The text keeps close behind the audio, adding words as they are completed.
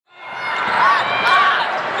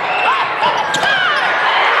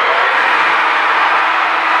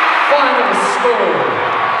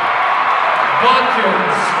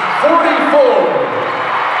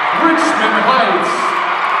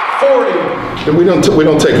And we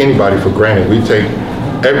don't take anybody for granted. We take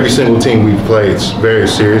every single team we've played very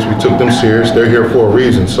serious. We took them serious. They're here for a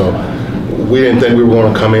reason. So we didn't think we were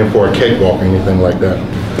going to come in for a cakewalk or anything like that.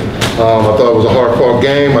 I thought it was a hard-fought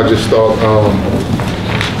game. I just thought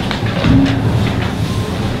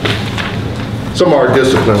some of our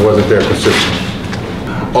discipline wasn't there consistently.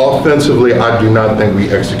 Offensively, I do not think we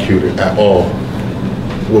executed at all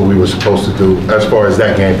what we were supposed to do as far as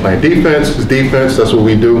that game plan. Defense is defense. That's what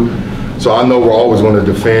we do. So I know we're always going to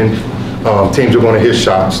defend. Teams are going to hit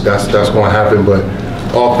shots. That's going to happen. But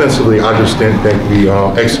offensively, I just didn't think we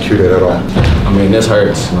executed at all. I mean, this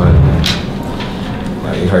hurts.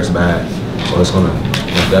 Like it hurts bad. So it's going to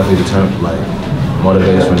definitely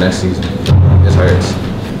motivate us for next season. This hurts.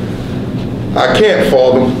 I can't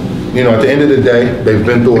fault them. You know, at the end of the day, they've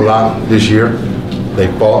been through a lot this year. They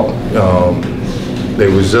fought. They're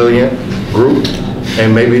a resilient group,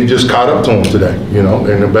 and maybe it just caught up to them today, you know,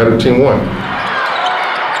 and the better team won.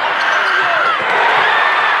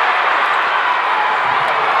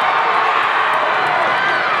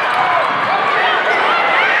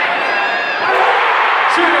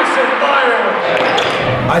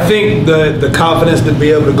 I think the confidence to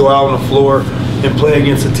be able to go out on the floor and play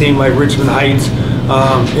against a team like Richmond Heights,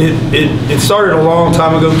 it started a long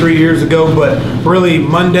time ago, 3 years ago, but really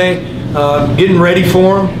Monday, getting ready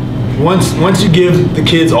for them. Once you give the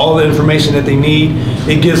kids all the information that they need,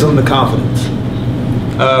 it gives them the confidence.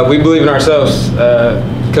 We believe in ourselves.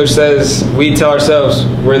 Coach says we tell ourselves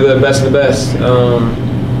we're the best of the best.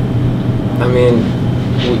 I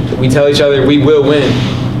mean, we tell each other we will win.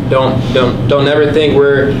 Don't ever think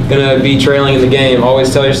we're gonna be trailing in the game.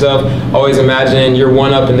 Always tell yourself, always imagine you're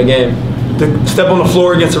one up in the game. To step on the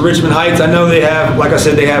floor against the Richmond Heights, I know they have, like I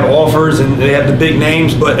said, they have offers and they have the big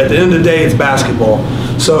names, but at the end of the day, it's basketball.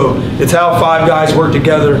 So it's how 5 guys work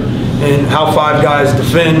together and how 5 guys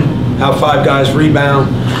defend, how 5 guys rebound.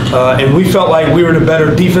 And we felt like we were the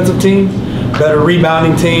better defensive team, better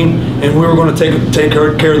rebounding team, and we were going to take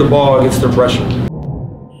care of the ball against their pressure.